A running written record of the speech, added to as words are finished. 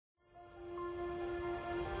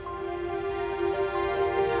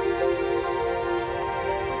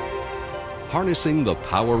harnessing the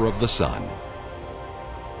power of the sun.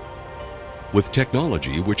 With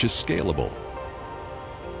technology which is scalable,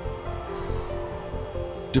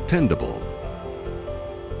 dependable,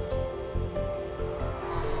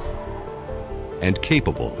 and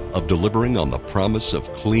capable of delivering on the promise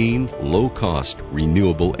of clean, low-cost,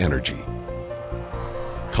 renewable energy.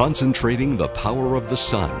 Concentrating the power of the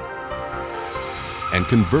sun and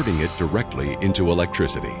converting it directly into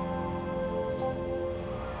electricity.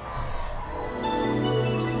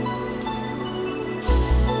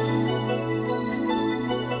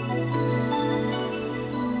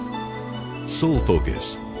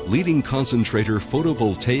 SolFocus, leading concentrator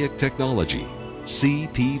photovoltaic technology,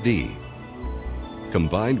 CPV,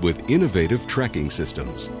 combined with innovative tracking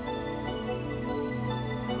systems.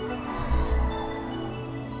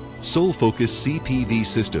 SolFocus CPV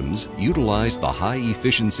systems utilize the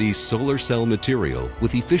high-efficiency solar cell material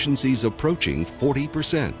with efficiencies approaching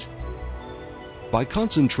 40%. By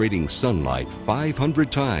concentrating sunlight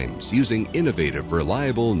 500 times using innovative,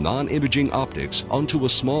 reliable, non-imaging optics onto a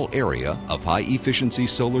small area of high-efficiency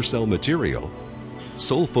solar cell material,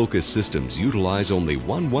 SolFocus systems utilize only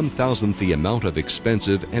 1/1000th the amount of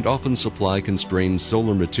expensive and often supply-constrained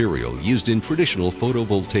solar material used in traditional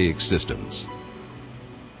photovoltaic systems.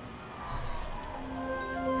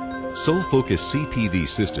 SolFocus CPV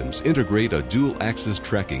systems integrate a dual-axis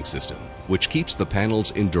tracking system, which keeps the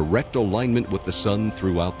panels in direct alignment with the sun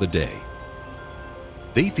throughout the day.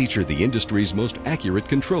 They feature the industry's most accurate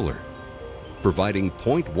controller, providing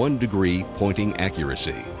 0.1 degree pointing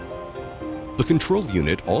accuracy. The control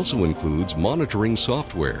unit also includes monitoring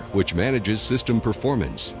software, which manages system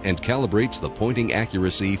performance and calibrates the pointing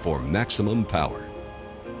accuracy for maximum power.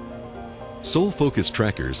 SolFocus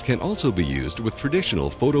trackers can also be used with traditional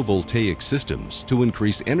photovoltaic systems to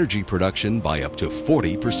increase energy production by up to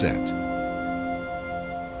 40%.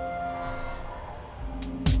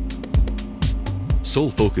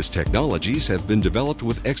 SolFocus technologies have been developed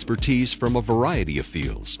with expertise from a variety of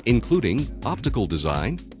fields, including optical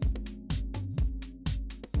design,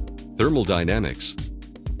 thermodynamics,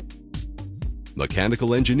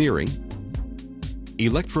 mechanical engineering,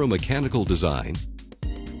 electromechanical design,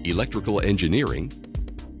 electrical engineering,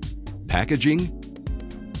 packaging,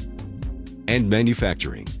 and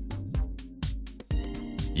manufacturing.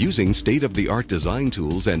 Using state-of-the-art design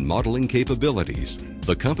tools and modeling capabilities,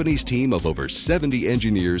 the company's team of over 70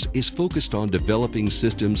 engineers is focused on developing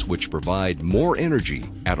systems which provide more energy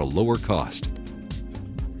at a lower cost.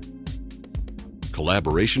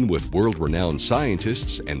 Collaboration with world-renowned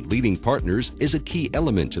scientists and leading partners is a key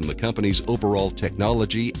element in the company's overall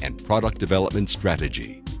technology and product development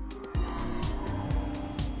strategy.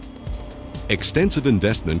 Extensive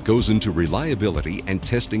investment goes into reliability and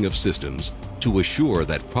testing of systems to assure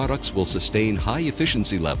that products will sustain high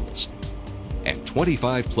efficiency levels and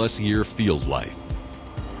 25+ year field life.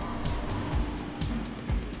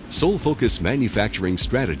 SolFocus manufacturing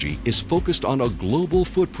strategy is focused on a global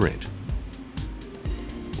footprint,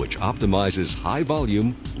 which optimizes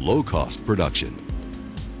high-volume, low-cost production.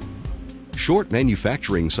 Short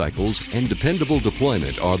manufacturing cycles and dependable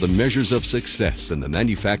deployment are the measures of success in the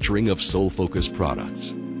manufacturing of SolFocus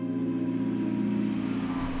products.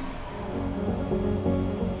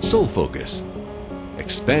 SolFocus,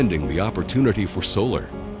 expanding the opportunity for solar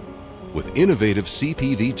with innovative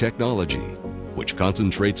CPV technology, which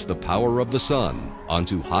concentrates the power of the sun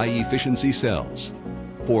onto high-efficiency cells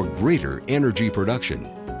for greater energy production,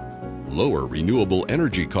 lower renewable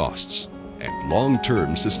energy costs, and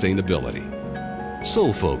long-term sustainability.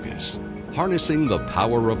 SolFocus, harnessing the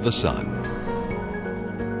power of the sun.